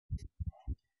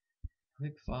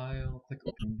Click File, click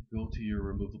Open, go to your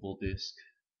removable disk,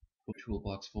 go to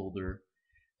Toolbox folder,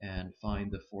 and find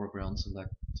the Foreground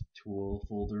Select Tool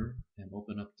folder, and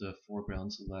open up the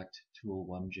Foreground Select Tool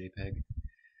 1 JPEG,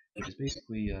 which is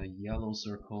basically a yellow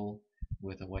circle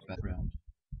with a white background.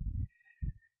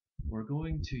 We're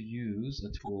going to use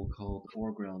a tool called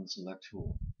Foreground Select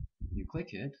Tool. You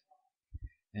click it,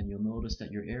 and you'll notice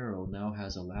that your arrow now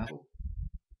has a lasso.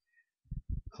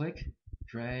 Click,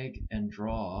 drag, and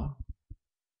draw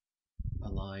a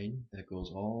line that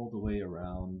goes all the way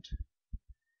around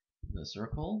the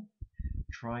circle.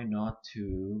 Try not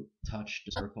to touch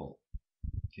the circle.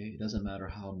 Okay, it doesn't matter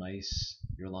how nice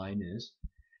your line is,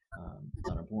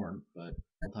 not important, but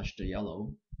don't touch the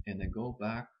yellow. And then go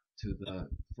back to the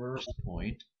first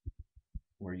point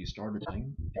where you started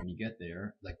line, and when you get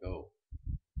there, let go.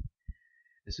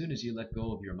 As soon as you let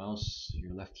go of your mouse,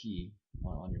 your left key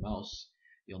on your mouse,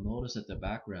 you'll notice that the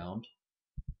background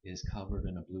is covered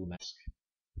in a blue mask.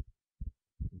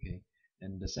 Okay,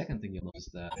 and the second thing you'll notice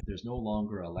is that there's no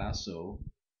longer a lasso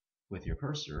with your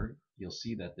cursor. You'll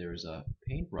see that there's a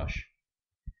paintbrush.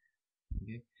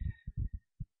 Okay,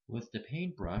 with the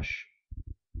paintbrush,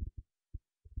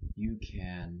 you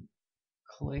can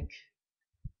click,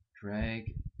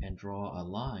 drag, and draw a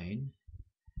line.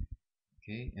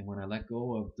 Okay, and when I let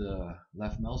go of the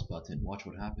left mouse button, watch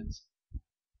what happens.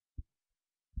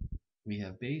 We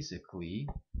have basically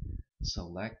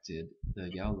selected the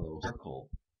yellow circle.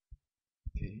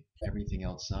 Okay, everything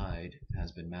outside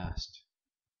has been masked.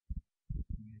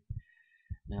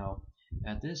 Now,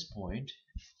 at this point,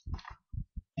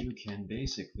 you can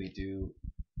basically do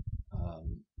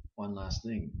one last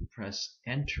thing. You press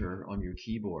Enter on your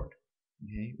keyboard.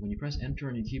 Okay, when you press Enter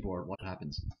on your keyboard, what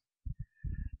happens?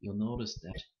 You'll notice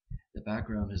that the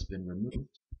background has been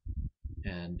removed,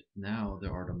 and now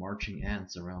there are the marching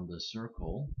ants around the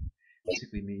circle.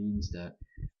 Basically means that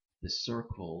the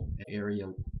circle area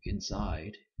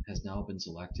inside has now been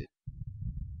selected.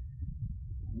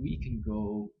 We can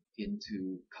go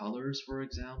into colors, for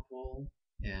example,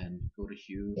 and go to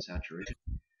hue, saturation,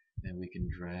 and we can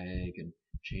drag and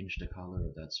change the color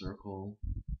of that circle.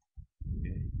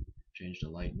 Okay, change the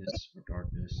lightness or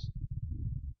darkness,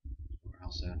 or how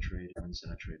saturated or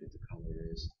unsaturated the color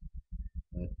is.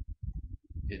 But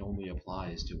it only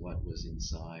applies to what was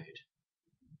inside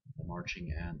the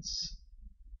marching ants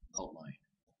outline.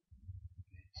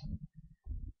 Okay, so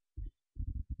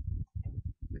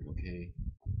click OK,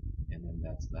 and then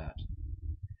that's that.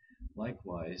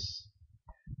 Likewise,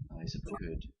 I suppose you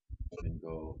could even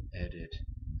go edit,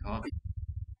 copy,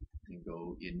 and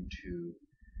go into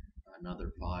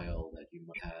another file that you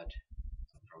might have had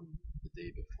from the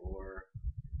day before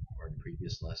or the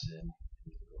previous lesson.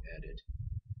 You can go edit,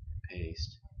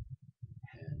 paste,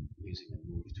 and using the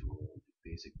move tool,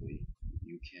 basically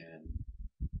you can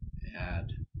add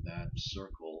that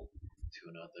circle to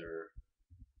another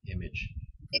image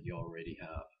that you already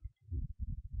have.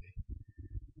 Okay.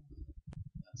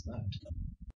 That's that.